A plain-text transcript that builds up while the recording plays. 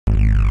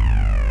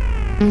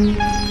All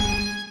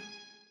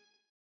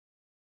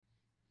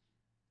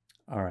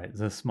right,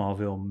 the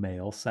Smallville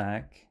mail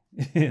sack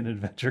in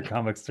Adventure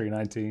Comics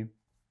 319.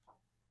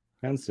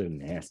 Sounds so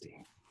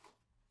nasty.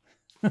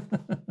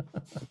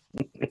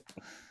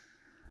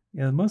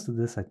 Yeah, most of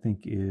this I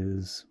think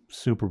is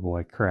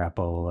Superboy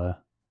crapola.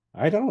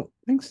 I don't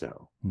think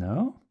so.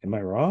 No? Am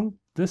I wrong?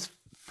 This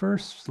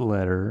first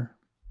letter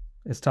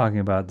is talking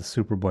about the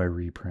Superboy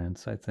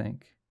reprints, I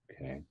think.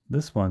 Okay.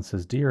 This one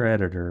says, Dear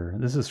Editor,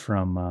 this is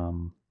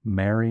from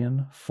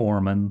Marion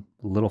Foreman,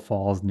 Little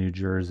Falls, New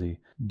Jersey.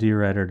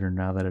 Dear Editor,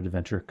 now that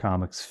Adventure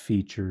Comics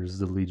features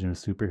the Legion of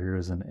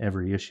Superheroes in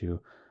every issue,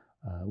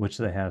 which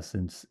they have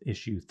since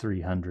issue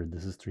 300,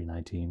 this is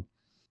 319,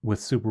 with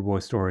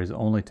Superboy stories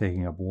only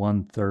taking up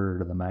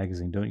 1/3 of the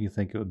magazine, don't you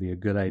think it would be a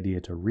good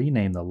idea to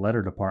rename the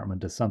letter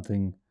department to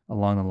something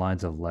along the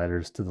lines of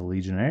Letters to the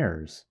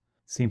Legionnaires?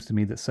 Seems to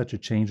me that such a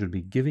change would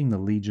be giving the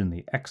Legion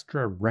the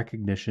extra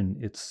recognition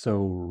it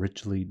so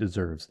richly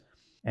deserves.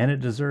 And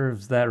it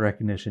deserves that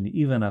recognition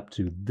even up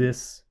to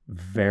this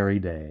very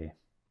day.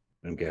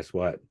 And guess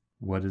what?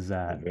 What is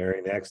that? The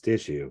very next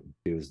issue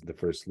is the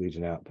first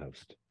Legion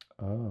Outpost.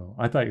 Oh,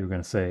 I thought you were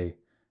going to say,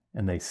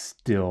 and they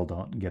still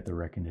don't get the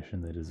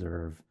recognition they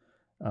deserve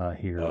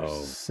here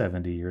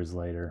 70 years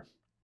later.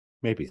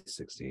 Maybe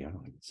 60, I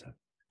don't think so.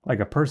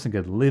 Like a person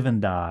could live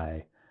and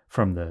die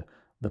from the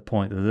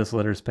point that this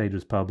letters page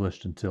was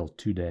published until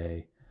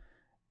today,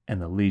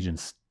 and the Legion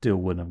still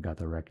wouldn't have got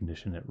the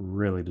recognition it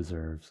really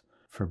deserves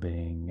for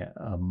being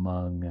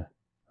among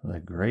the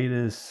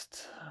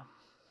greatest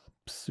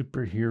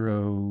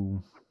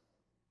superhero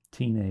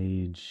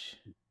teenage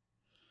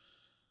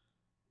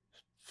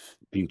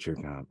future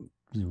comp.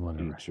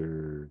 Whatever.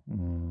 Future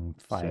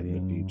fighting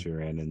in the future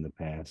and in the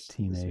past.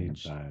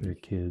 Teenage, they're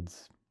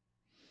kids.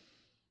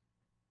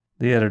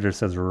 The editor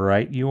says,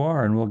 right you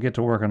are, and we'll get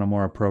to work on a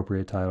more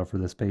appropriate title for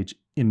this page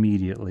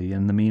immediately.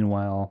 In the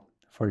meanwhile,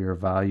 for your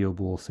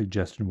valuable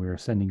suggestion, we are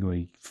sending you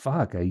a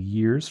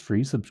year's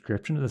free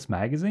subscription to this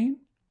magazine?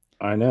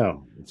 I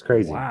know. It's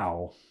crazy.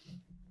 Wow.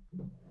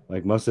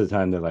 Like most of the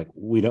time they're like,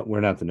 we're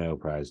not the No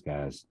Prize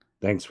guys.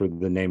 Thanks for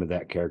the name of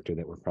that character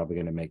that we're probably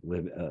going to make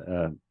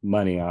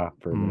money off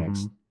for the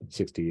next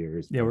 60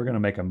 years. Yeah, we're going to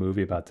make a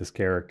movie about this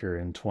character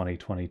in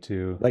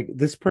 2022. Like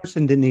this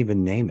person didn't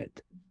even name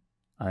it.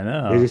 I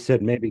know. They just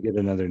said maybe get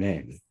another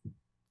name.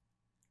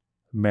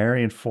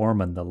 Marion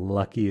Foreman, the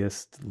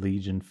luckiest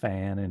Legion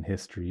fan in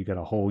history. You got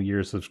a whole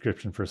year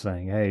subscription for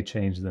saying, hey,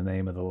 change the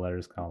name of the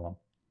letters column.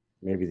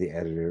 Maybe the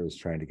editor was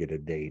trying to get a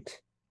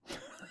date.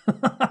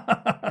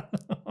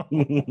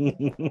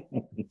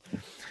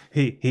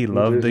 he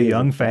loved the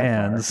young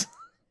fans.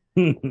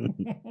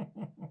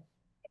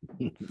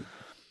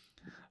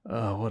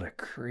 Oh, what a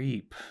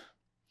creep.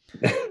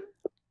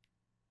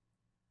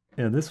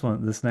 Yeah,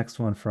 this next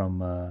one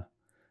from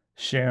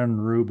Sharon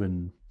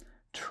Rubin,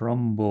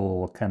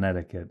 Trumbull,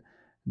 Connecticut.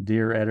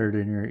 Dear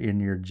editor, in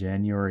your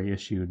January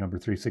issue, number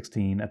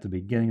 316, at the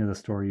beginning of the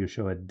story, you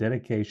show a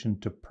dedication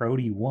to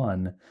Proty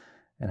 1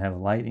 and have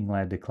Lightning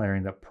Lad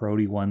declaring that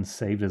Proty 1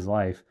 saved his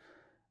life.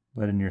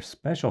 But in your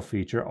special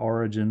feature,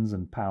 Origins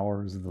and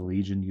Powers of the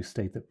Legion, you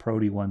state that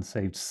Proty 1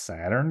 saved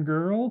Saturn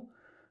Girl?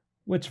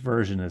 Which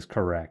version is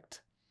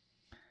correct?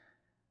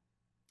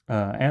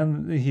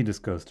 And he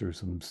just goes through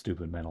some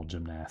stupid mental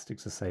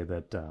gymnastics to say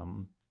that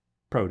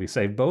Proty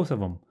saved both of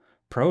them.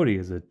 Proty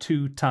is a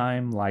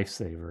 2-time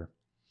lifesaver.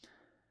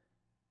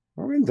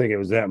 I didn't think it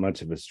was that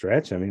much of a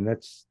stretch. I mean,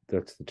 that's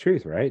the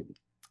truth, right?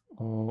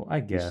 Oh,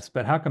 I guess.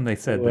 But how come they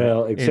said that?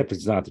 Well, except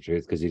it's not the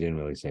truth because he didn't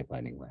really save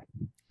Lightning Lad.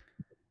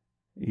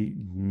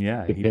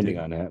 Yeah, depending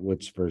on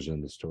which version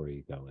of the story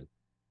you go with.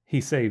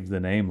 He saved the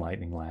name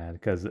Lightning Lad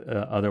because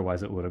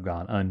otherwise it would have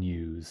gone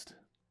unused.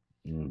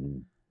 Mm-hmm.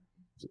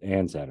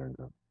 And Saturn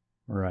Girl.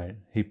 Right.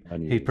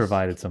 He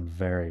provided some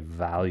very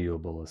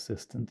valuable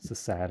assistance to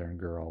Saturn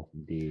Girl.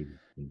 Indeed.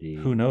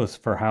 Who knows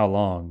for how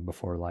long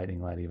before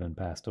Lightning Lad even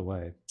passed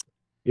away.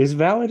 Is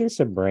Validus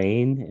a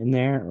brain in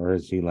there, or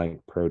is he like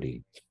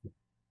Proty?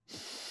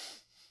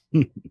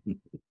 It's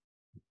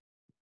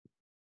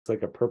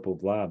like a purple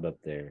blob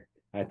up there.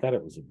 I thought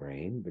it was a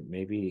brain, but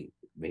maybe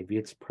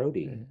it's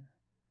Proty.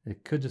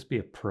 It could just be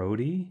a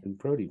Proty. In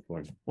Proty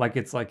form. Like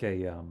it's like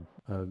a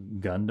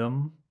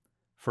Gundam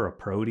for a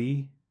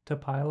Proty to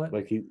pilot.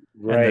 Like he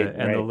right.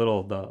 The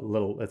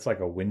little it's like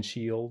a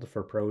windshield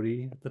for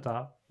Proty at the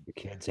top. The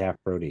kid's half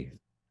Proty.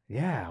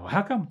 Yeah.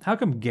 How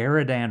come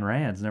Garadan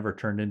Rands never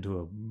turned into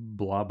a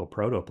blob of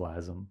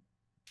protoplasm?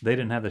 They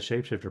didn't have the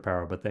shapeshifter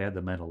power, but they had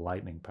the mental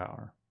lightning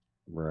power.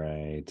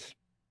 Right.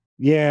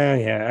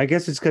 Yeah. I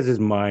guess it's because his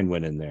mind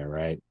went in there,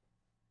 right?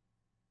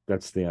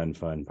 That's the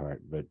unfun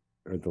part, but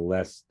or the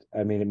less.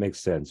 I mean, it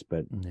makes sense,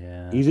 but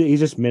yeah, he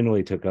just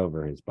mentally took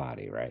over his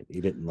body, right? He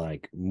didn't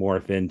like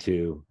morph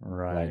into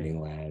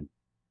Lightning Lad.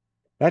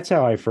 That's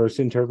how I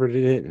first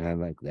interpreted it, and I'm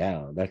like,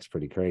 wow, that's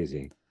pretty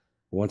crazy.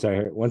 Once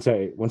I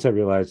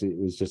realized it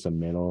was just a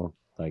mental,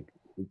 like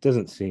it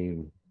doesn't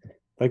seem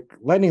like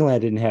Lightning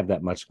Lad didn't have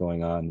that much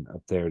going on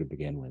up there to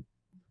begin with.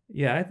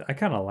 Yeah, I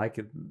kind of like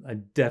it. I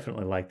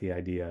definitely like the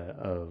idea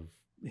of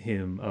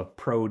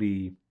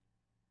Proty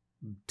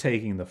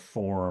taking the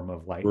form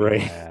of Lightning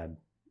Right. Lad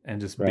and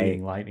just Right.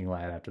 being Lightning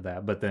Lad after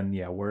that. But then,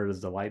 yeah, where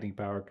does the lightning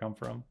power come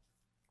from?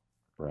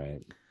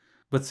 Right.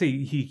 But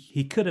see,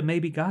 he could have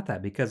maybe got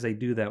that because they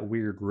do that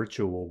weird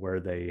ritual where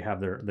they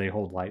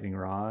hold lightning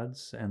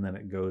rods and then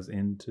it goes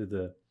into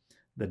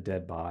the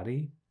dead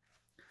body.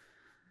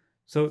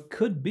 So it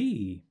could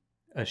be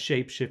a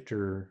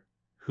shapeshifter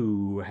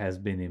who has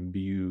been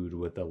imbued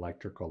with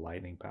electrical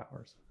lightning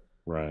powers.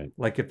 Right.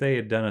 Like if they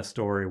had done a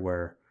story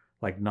where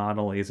like not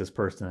only is his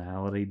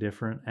personality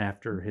different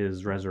after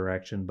his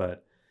resurrection,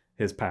 but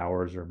his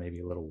powers are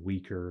maybe a little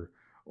weaker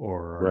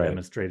or are Right.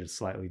 demonstrated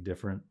slightly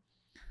different.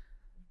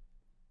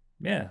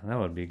 Yeah, that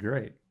would be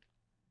great.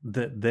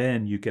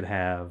 Then you could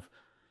have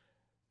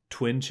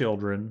twin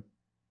children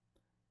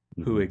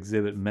who Mm-hmm.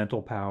 exhibit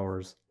mental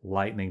powers,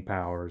 lightning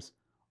powers,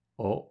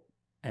 oh,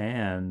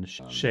 and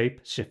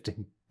shape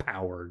shifting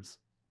powers.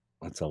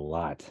 That's a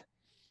lot.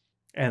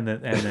 And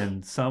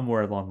then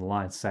somewhere along the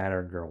line,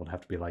 Saturn Girl would have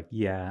to be like,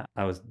 "Yeah,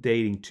 I was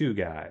dating two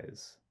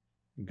guys,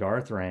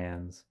 Garth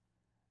Rands,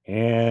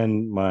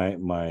 And my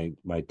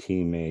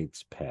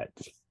teammate's pet.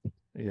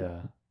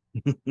 yeah,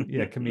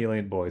 yeah,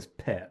 Chameleon Boy's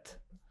pet."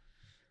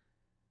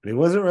 It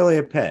wasn't really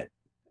a pet,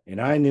 and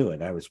I knew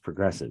it. I was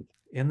progressive.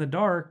 In the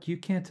dark, you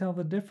can't tell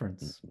the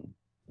difference.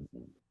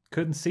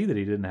 Couldn't see that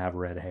he didn't have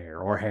red hair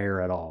or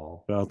hair at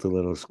all. Felt a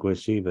little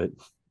squishy, but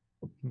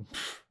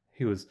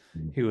he was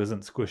he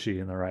wasn't squishy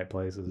in the right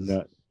places.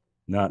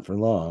 not for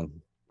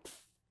long.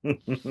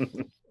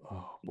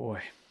 Oh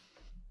boy.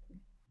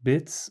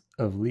 Bits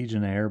of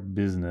Legionnaire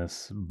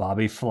business.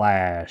 Bobby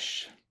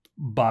Flash,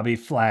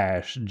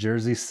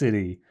 Jersey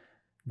City.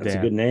 That's a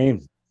good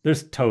name.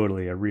 There's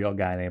totally a real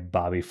guy named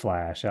Bobby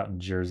Flash out in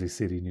Jersey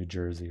City, New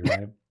Jersey,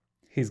 right?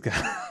 he's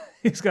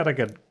got like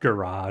a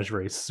garage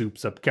where he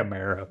soups up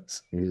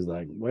Camaros. He's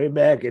like, way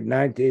back in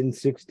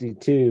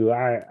 1962,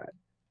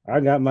 I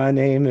got my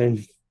name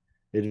in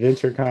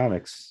Adventure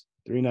Comics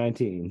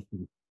 319.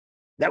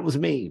 That was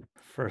me.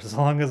 For as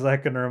long as I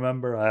can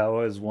remember, I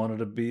always wanted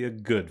to be a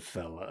good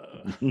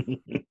fella.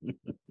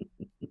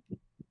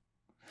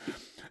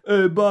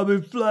 Hey,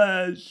 Bobby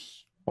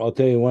Flash. I'll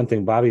tell you one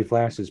thing, Bobby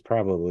Flash is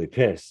probably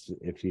pissed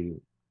if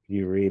you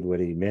read what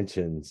he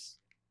mentions.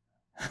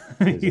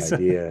 His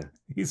idea.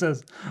 He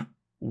says,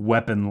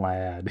 "Weapon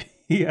lad.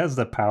 He has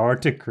the power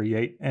to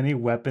create any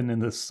weapon in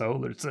the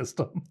solar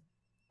system."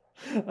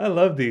 I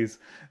love these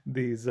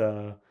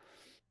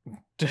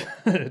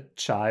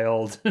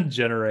child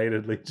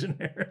generated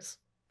legionnaires.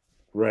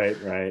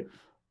 Right.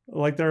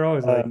 Like they're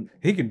always like,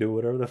 he can do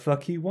whatever the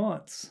fuck he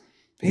wants.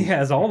 He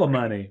has all the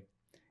money.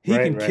 He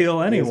can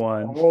kill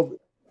anyone.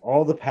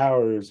 All the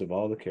powers of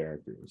all the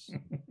characters.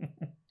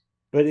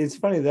 But it's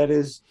funny,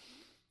 that's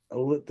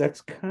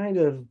kind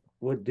of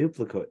what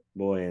Duplicate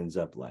Boy ends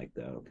up like,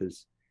 though,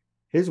 because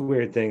his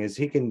weird thing is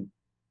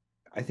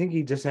I think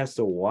he just has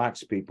to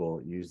watch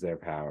people use their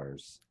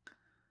powers.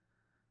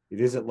 It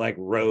isn't like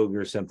Rogue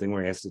or something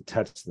where he has to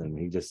touch them.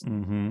 He just,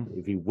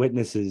 if he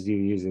witnesses you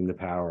using the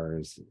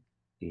powers,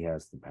 he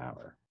has the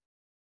power.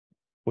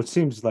 Which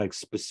seems like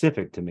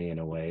specific to me in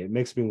a way. It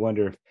makes me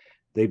wonder if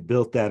they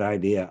built that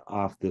idea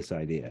off this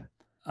idea.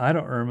 I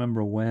don't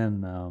remember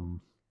when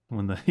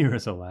the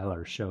Heroes of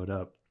Lalor showed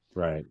up.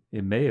 Right.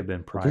 It may have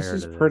been prior. This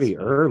is pretty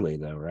early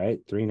though, right?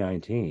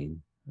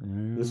 319.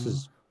 This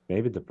is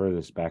maybe the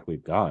furthest back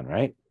we've gone,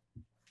 right?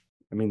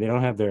 I mean, they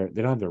don't have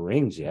their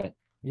rings yet.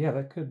 Yeah,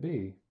 that could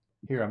be.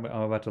 Here, I'm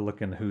about to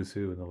look in Who's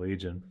Who in the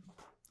Legion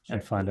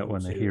and find out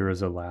when the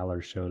Heroes of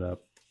Lalor showed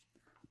up.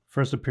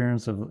 First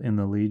appearance in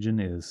the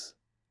Legion is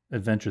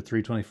Adventure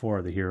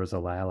 324, the Heroes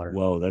of Lalor.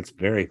 Whoa, that's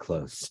very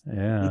close.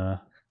 Yeah.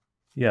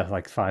 Yeah,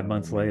 like 5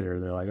 months later,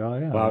 they're like, "Oh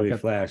yeah, Bobby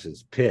Flash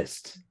is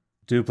pissed."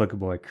 Duplicate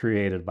Boy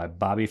created by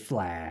Bobby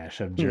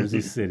Flash of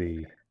Jersey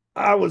City.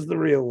 I was the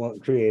real one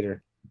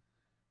creator.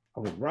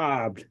 I was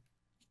robbed.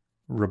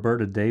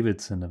 Roberta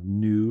Davidson of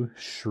New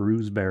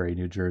Shrewsbury,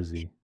 New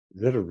Jersey.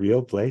 Is that a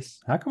real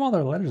place? How come all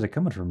their letters are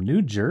coming from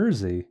New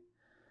Jersey?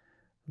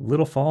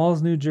 Little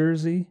Falls, New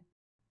Jersey.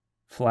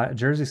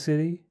 Jersey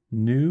City.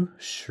 New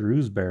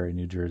Shrewsbury,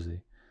 New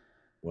Jersey.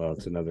 Well,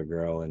 it's another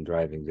girl in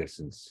driving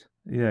distance.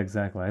 Yeah,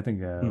 exactly. I think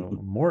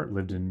Mort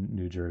lived in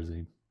New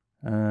Jersey.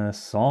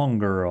 Song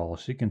Girl.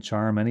 She can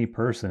charm any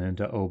person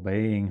into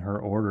obeying her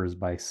orders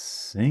by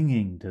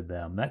singing to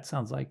them. That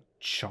sounds like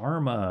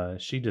Charma.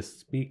 She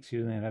just speaks. She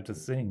doesn't have to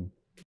sing.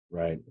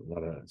 Right. A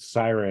lot of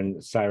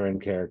siren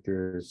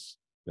characters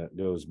that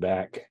goes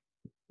back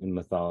in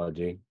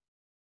mythology.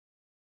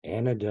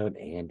 Antidote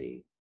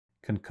Andy.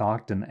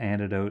 Concoct an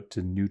antidote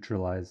to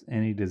neutralize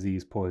any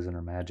disease, poison,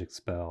 or magic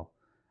spell.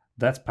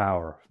 That's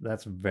power.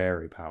 That's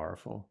very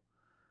powerful.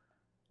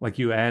 Like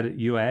you add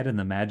in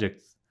the magic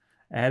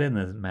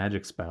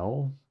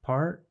spell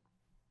part.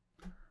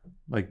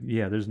 Like,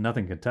 yeah, there's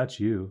nothing can touch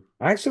you.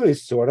 I actually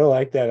sort of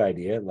like that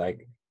idea.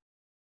 Like,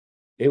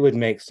 it would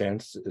make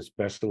sense,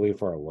 especially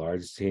for a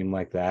large team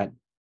like that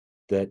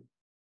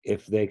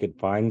if they could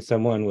find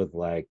someone with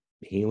like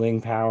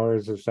healing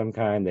powers of some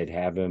kind, they'd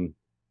have him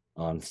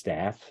on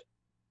staff.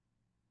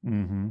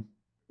 Mm-hmm.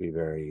 Be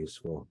very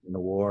useful in the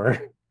war.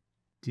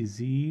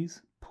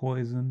 Disease,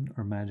 poison,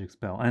 or magic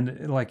spell.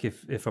 And like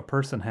if a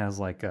person has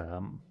like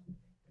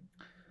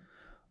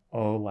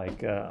oh like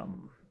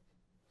some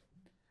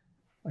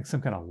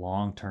kind of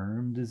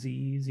long-term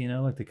disease,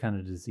 like the kind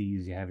of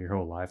disease you have your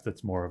whole life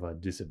that's more of a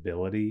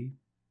disability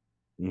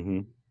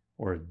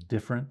or a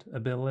different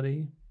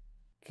ability,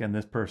 can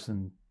this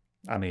person,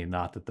 I mean,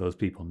 not that those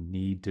people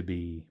need to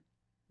be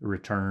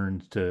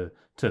returned to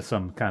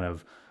some kind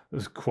of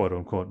quote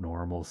unquote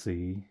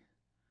normalcy.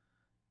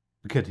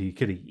 Could he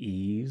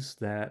ease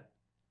that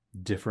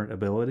different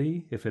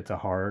ability if it's a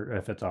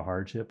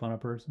hardship on a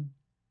person?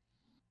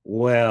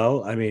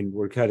 Well, I mean,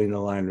 we're cutting the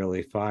line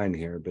really fine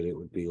here, but it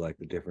would be like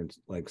the difference,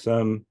 like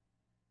some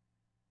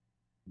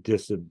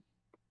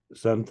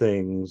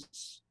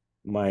things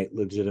might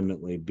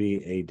legitimately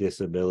be a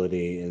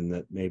disability in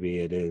that maybe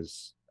it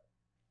is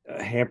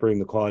hampering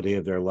the quality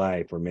of their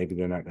life, or maybe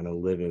they're not going to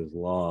live as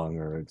long,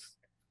 or it's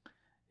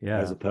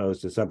as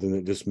opposed to something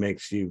that just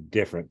makes you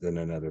different than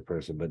another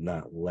person, but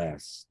not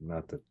less.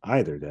 Not that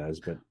either does,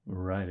 but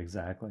right,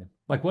 exactly.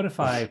 Like what if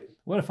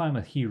I'm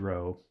a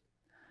hero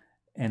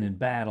and in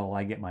battle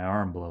I get my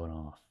arm blown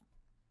off?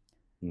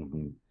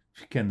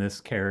 Can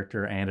this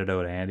character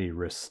Antidote Andy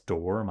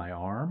restore my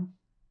arm?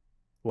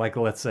 Like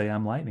let's say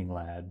I'm Lightning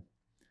Lad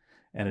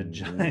and a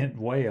giant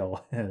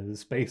whale, a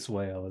space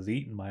whale, has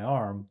eaten my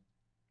arm,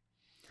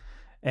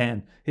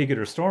 and he could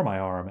restore my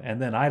arm,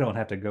 and then I don't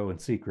have to go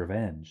and seek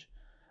revenge.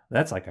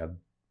 That's like a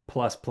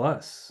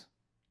plus.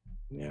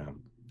 Yeah.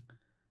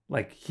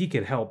 Like he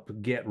could help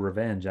get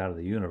revenge out of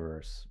the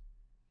universe.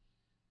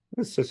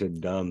 It's such a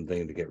dumb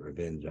thing to get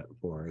revenge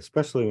for,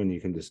 especially when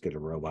you can just get a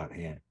robot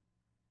hand.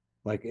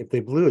 Like if they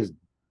blew his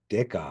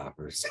dick off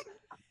or something,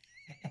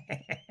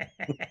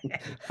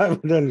 I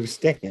would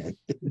understand.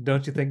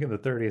 Don't you think in the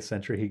 30th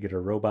century he'd get a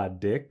robot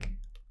dick?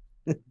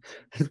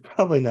 It's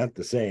probably not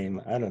the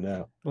same. I don't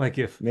know. Like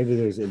if maybe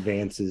there's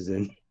advances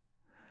in.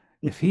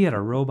 If he had a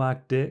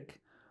robot dick,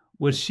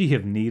 would she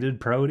have needed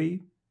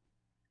Proty?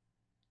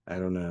 I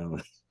don't know.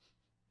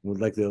 Would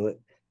like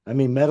I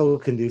mean, metal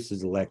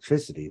conduces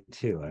electricity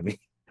too. I mean,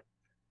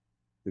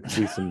 there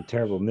could be some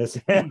terrible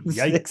mishaps.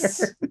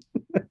 Yikes.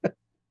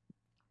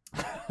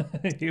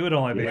 He would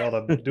only be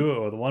able to do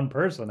it with one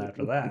person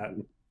after that.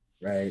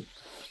 Right.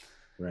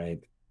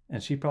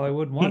 And she probably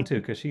wouldn't want to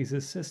because she's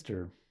his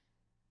sister.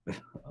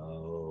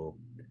 Oh.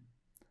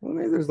 Well,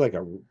 maybe there's like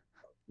a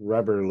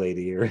rubber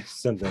lady or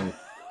something.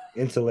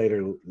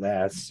 Insulator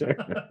lasts.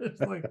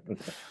 Like,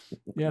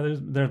 yeah,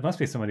 there must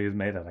be somebody who's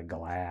made out of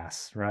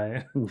glass,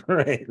 right?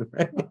 Right.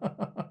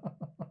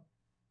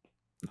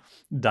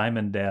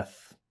 Diamond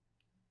Death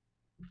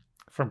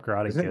from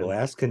Karate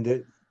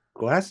Kid.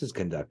 Glass is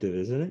conductive,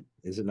 isn't it?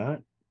 Is it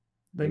not?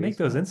 They make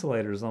those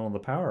insulators on the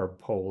power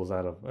poles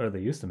or they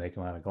used to make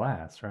them out of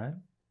glass, right?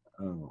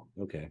 Oh,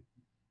 okay.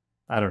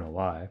 I don't know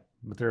why,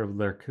 but they're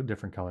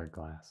different colored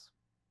glass.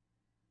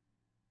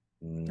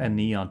 And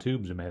neon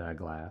tubes are made out of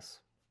glass.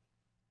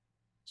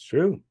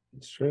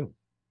 It's true.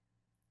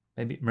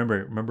 Maybe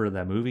remember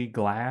that movie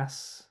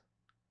Glass,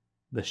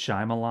 the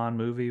Shyamalan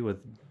movie with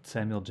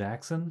Samuel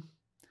Jackson.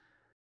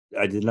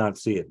 I did not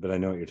see it, but I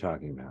know what you're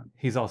talking about.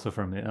 He's also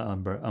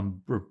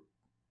from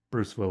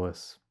Bruce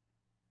Willis.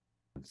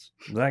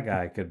 That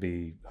guy could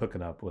be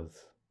hooking up with,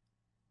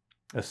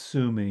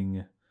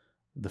 assuming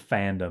the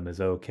fandom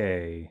is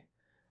okay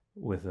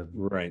with a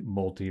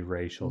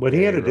multiracial. But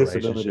he had a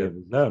disability of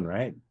his own,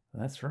 right?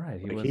 That's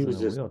right. He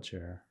was in a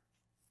wheelchair.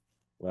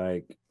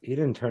 Like he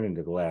didn't turn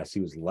into glass. He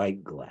was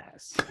like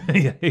glass.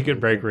 Yeah, he could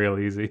break real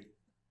easy.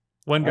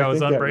 One guy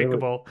was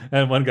unbreakable,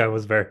 and one guy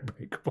was very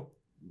breakable.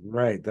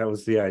 Right, that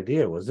was the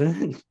idea,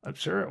 wasn't it? I'm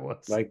sure it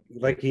was.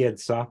 Like he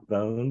had soft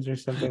bones or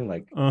something.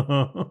 Like,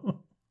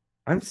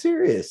 I'm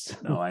serious.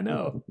 No, I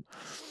know.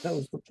 That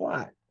was the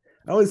plot.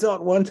 I only saw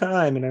it one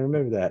time, and I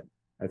remember that.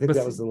 I think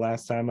that was the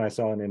last time I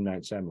saw an M.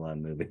 Night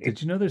Shyamalan movie.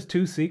 Did you know there's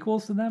 2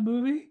 sequels to that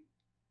movie?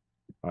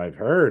 I've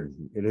heard.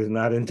 It has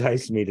not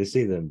enticed me to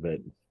see them, but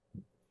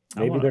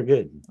maybe they're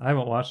good. I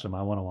haven't watched them.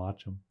 I want to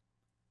watch them.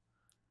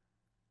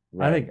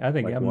 Right. I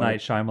think like M.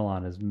 Night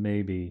Shyamalan is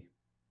maybe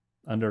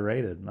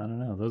underrated. I don't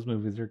know. Those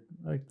movies are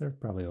like they're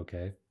probably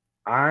okay.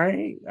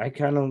 I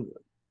kind of,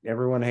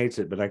 everyone hates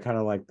it, but I kind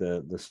of like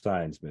the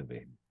Signs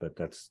movie. But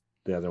that's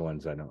the other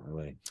ones I don't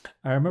really.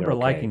 I remember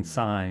liking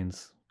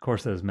Signs. Of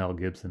course, there's Mel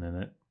Gibson in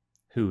it,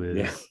 who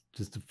is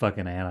just a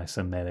fucking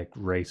anti-Semitic,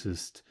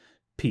 racist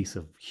piece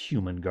of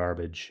human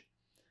garbage.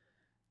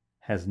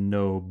 Has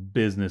no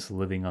business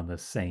living on the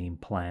same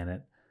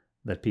planet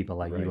that people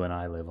like you and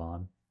I live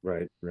on.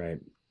 Right.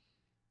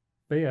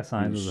 But yeah,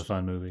 Signs was a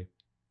fun movie.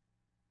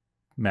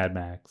 Mad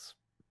Max.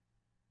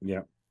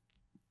 Yep.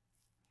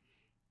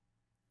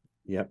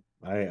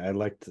 I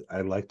liked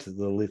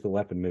the Lethal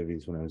Weapon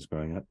movies when I was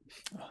growing up.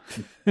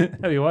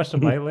 Have you watched them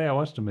lately? I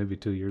watched them maybe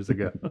 2 years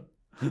ago.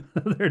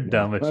 They're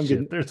dumb as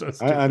shit. They're so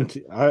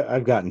stupid.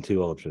 I've gotten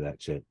too old for that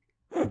shit.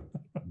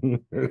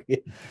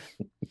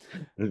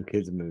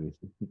 Kids movies.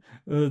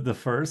 The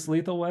first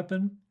Lethal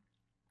Weapon.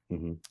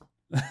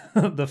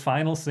 The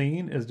final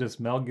scene is just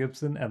Mel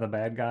Gibson and the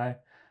bad guy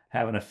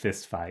having a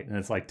fist fight, and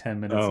it's like 10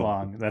 minutes Oh,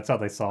 long. That's how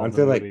they solved aren't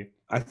the they like? movie.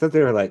 I thought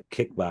they were like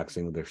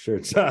kickboxing with their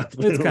shirts off.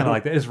 It's kind of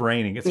like that. It's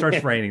raining. It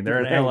starts raining.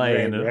 They're in Right, LA,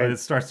 and right, it right,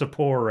 starts to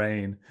pour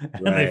rain,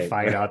 and they right,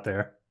 fight right, out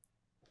there.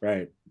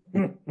 right.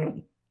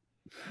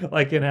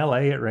 Like in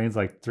LA, it rains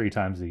like 3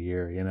 times a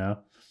year, you know?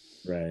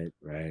 Right,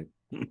 right.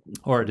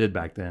 Or it did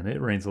back then.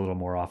 It rains a little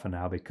more often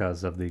now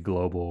because of the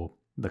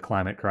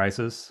climate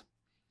crisis.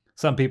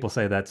 Some people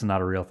say that's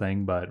not a real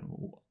thing, but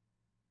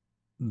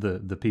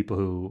the people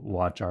who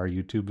watch our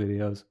YouTube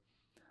videos,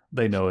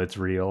 they know it's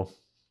real.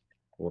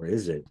 Or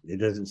is it? It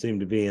doesn't seem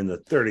to be in the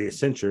 30th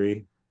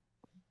century.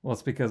 Well,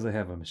 it's because they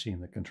have a machine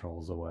that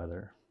controls the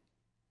weather.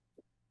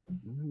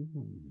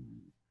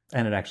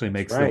 And it actually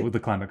makes right. the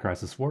climate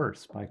crisis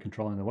worse by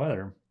controlling the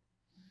weather.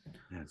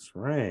 That's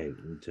right.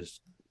 We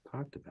just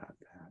talked about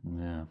that.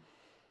 Yeah.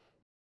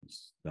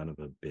 Son of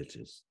a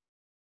bitches.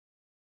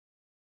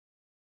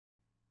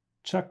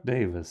 Chuck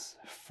Davis,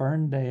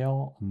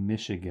 Ferndale,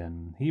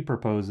 Michigan. He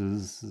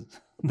proposes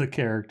the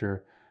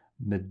character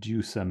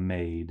Medusa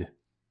Maid.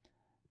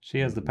 She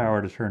has the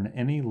power to turn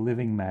any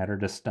living matter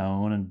to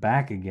stone and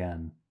back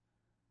again.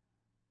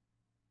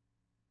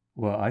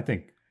 Well, I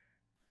think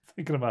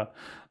thinking about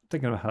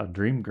how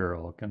Dream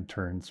Girl can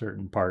turn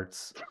certain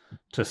parts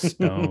to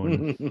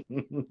stone.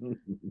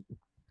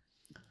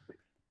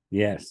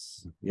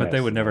 Yes. But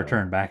they would never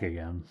turn back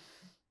again.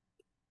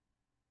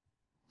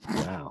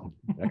 Wow.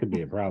 That could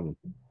be a problem.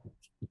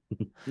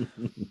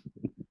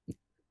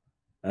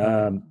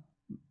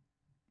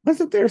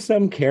 Wasn't there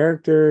some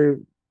character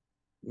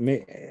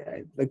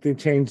like they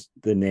changed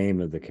the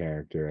name of the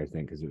character, I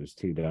think, because it was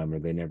too dumb or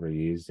they never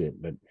used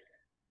it, but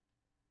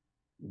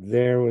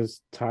there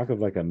was talk of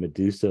like a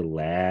Medusa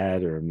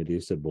lad or a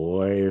Medusa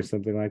boy or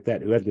something like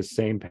that who had the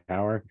same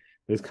power.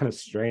 It was kind of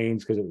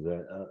strange because it was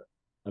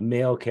a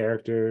male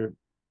character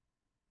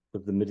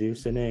with the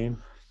Medusa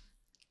name.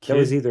 That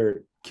was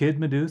either Kid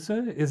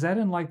Medusa. Is that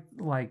in like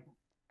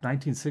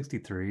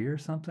 1963 or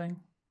something?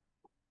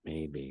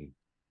 Maybe.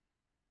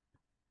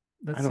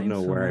 That I don't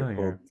know where familiar. I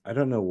pulled. I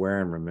don't know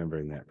where I'm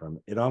remembering that from.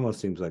 It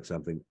almost seems like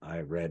something I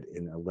read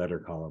in a letter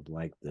column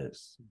like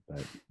this,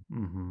 but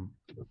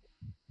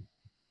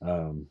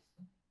of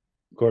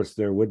course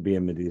there would be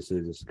a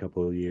Medusa just a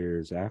couple of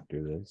years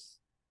after this.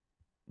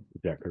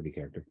 Jack Kirby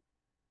character.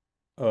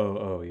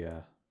 Oh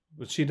yeah,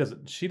 but she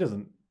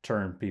doesn't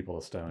turn people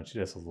to stone. She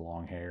just has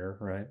long hair,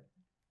 right?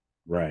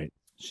 Right.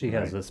 She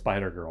has the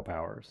Spider Girl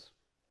powers.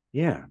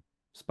 Yeah.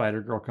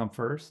 Spider Girl come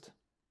first.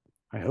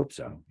 I hope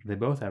so. They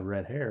both have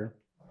red hair.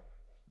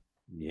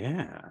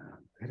 Yeah,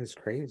 that is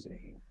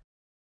crazy.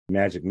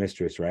 Magic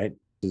Mistress, right?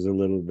 Is a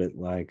little bit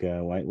like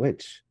a White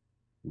Witch.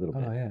 A little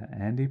bit. Oh yeah,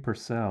 Andy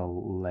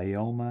Purcell,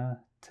 Leoma,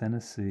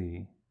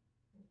 Tennessee.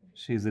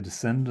 She's a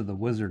descendant of the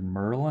wizard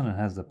Merlin and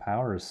has the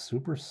power of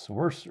super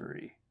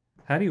sorcery.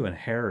 How do you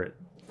inherit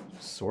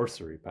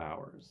sorcery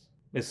powers?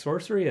 Is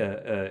sorcery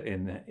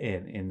an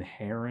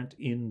inherent,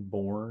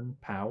 inborn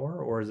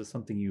power, or is it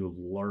something you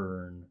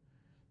learn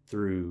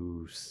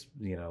through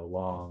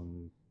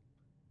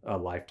a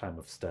lifetime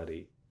of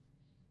study?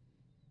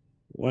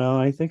 Well,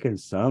 I think in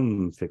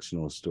some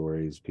fictional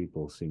stories,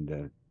 people seem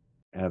to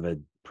have a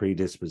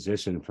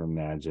predisposition for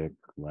magic,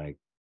 like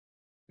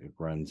it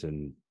runs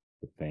in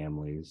the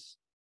families.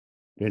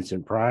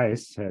 Vincent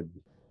Price had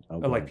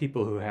like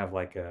people who have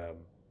like a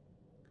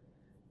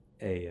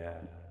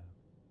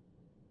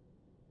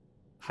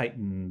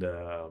heightened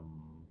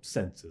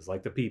senses,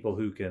 like the people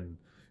who can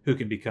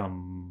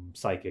become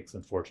psychics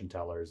and fortune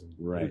tellers and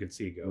who can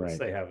see ghosts. Right.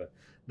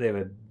 They have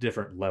a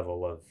different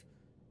level of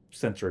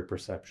sensory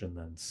perception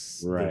than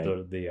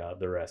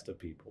the rest of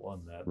people,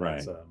 and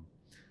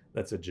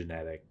that's a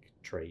genetic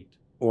trait.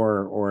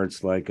 Or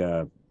it's like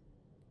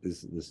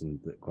this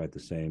isn't quite the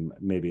same.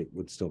 Maybe it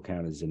would still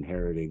count as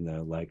inheriting,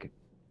 though, like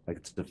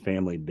it's the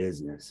family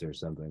business or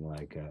something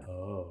like.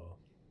 Oh.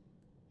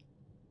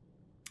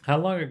 How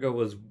long ago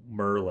was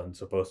Merlin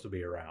supposed to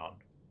be around?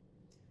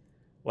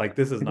 Like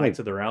this is Knights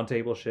of the Round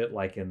Table shit,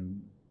 like in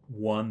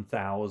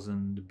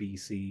 1000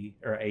 BC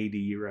or AD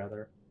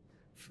rather,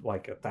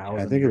 like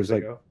 1,000 years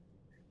ago.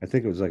 I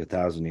think it was like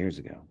 1,000 years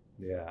ago.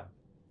 Yeah.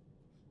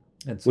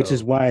 Which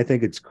is why I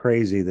think it's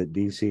crazy that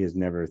DC has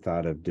never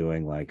thought of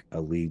doing like a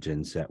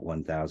Legion set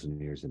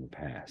 1,000 years in the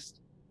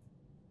past.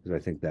 Because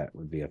I think that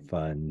would be a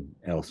fun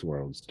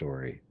Elseworld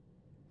story.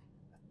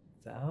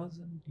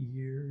 1,000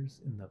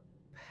 years in the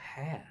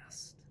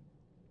past.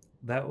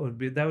 That would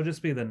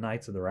just be the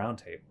Knights of the Round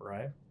Table,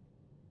 right?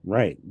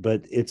 Right,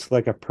 but it's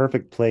like a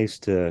perfect place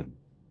to,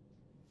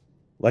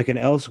 like in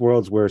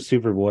Elseworlds where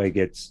Superboy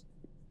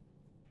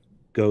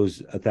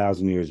goes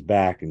 1,000 years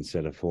back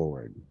instead of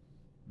forward,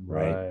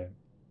 right?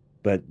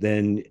 But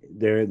then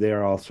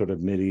they're all sort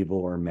of medieval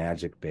or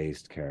magic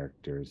based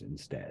characters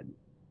instead.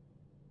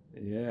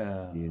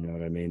 Yeah, you know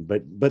what I mean.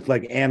 But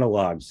like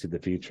analogs to the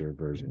future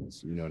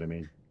versions. You know what I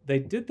mean. They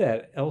did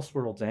that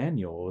Elseworlds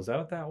annual. Was that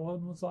what that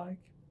one was like?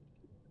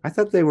 I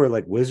thought they were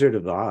like Wizard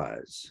of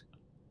Oz.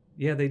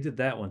 Yeah, they did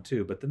that one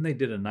too. But then they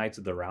did a Knights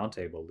of the Round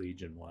Table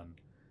Legion one.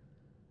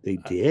 They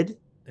did?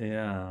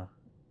 Yeah.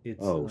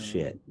 It's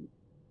shit.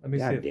 Let me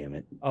see. God damn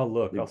it! Oh,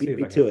 look. I'll see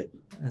if I to can. it.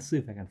 Let's see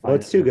if I can find. Well,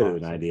 it's it too good of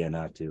an idea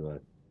not to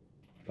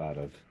thought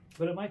of.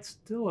 But it might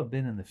still have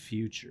been in the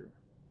future.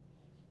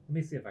 Let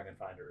me see if I can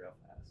find it real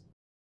fast.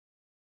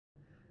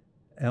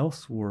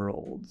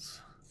 Elseworlds,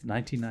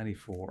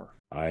 1994.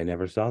 I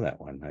never saw that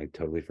one. I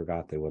totally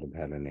forgot they would have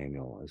had an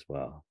annual as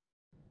well.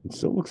 It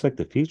still looks like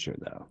the future,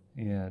 though.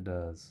 Yeah, it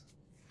does.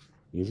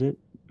 Is it?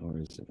 Or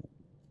is it?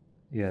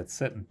 Yeah, it's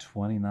set in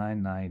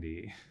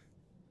 2990.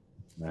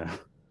 No.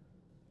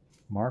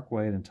 Mark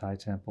Waid and Ty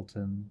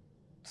Templeton,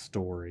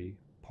 story.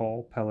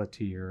 Paul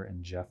Pelletier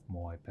and Jeff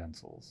Moy,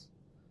 pencils.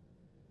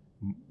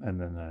 And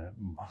then a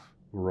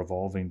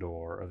revolving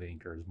door of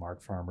inkers.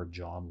 Mark Farmer,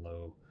 John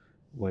Lowe,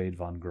 Wade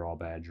Von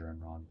Grawbadger,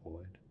 and Ron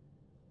Boyd.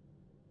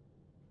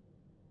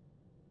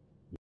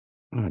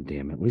 Oh,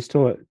 damn it. We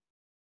still...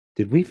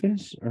 Did we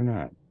finish or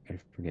not? I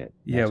forget.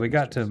 Yeah, we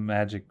got to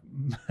Magic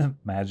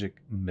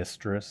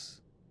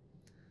Mistress.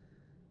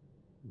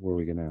 Were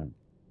we gonna...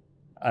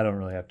 I don't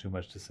really have too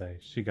much to say.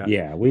 She got...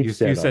 Yeah, you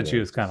said she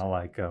was kind of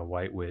like a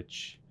White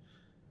Witch.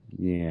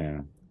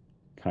 Yeah,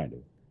 kind of.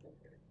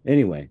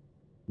 Anyway,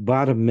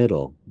 bottom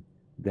middle.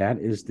 That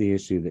is the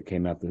issue that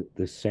came out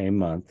the same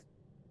month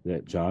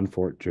that John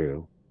Fort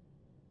drew.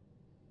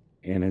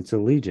 And it's a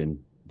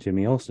Legion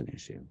Jimmy Olsen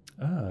issue.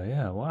 Oh,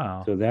 yeah,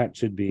 wow. So that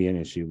should be an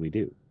issue we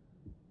do.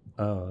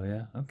 Oh,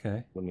 yeah,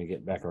 okay. When we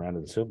get back around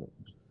to the Silver.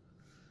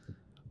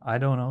 I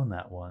don't own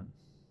that one.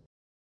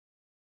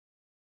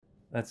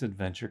 That's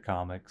Adventure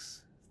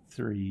Comics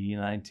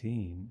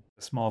 319.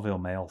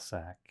 Smallville Mail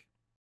Sack.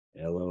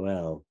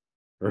 LOL.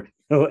 Or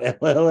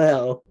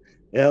LLL.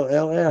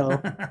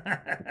 LLL.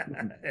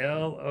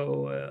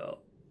 LOL.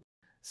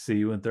 See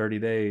you in 30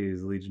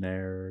 days,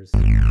 Legionnaires.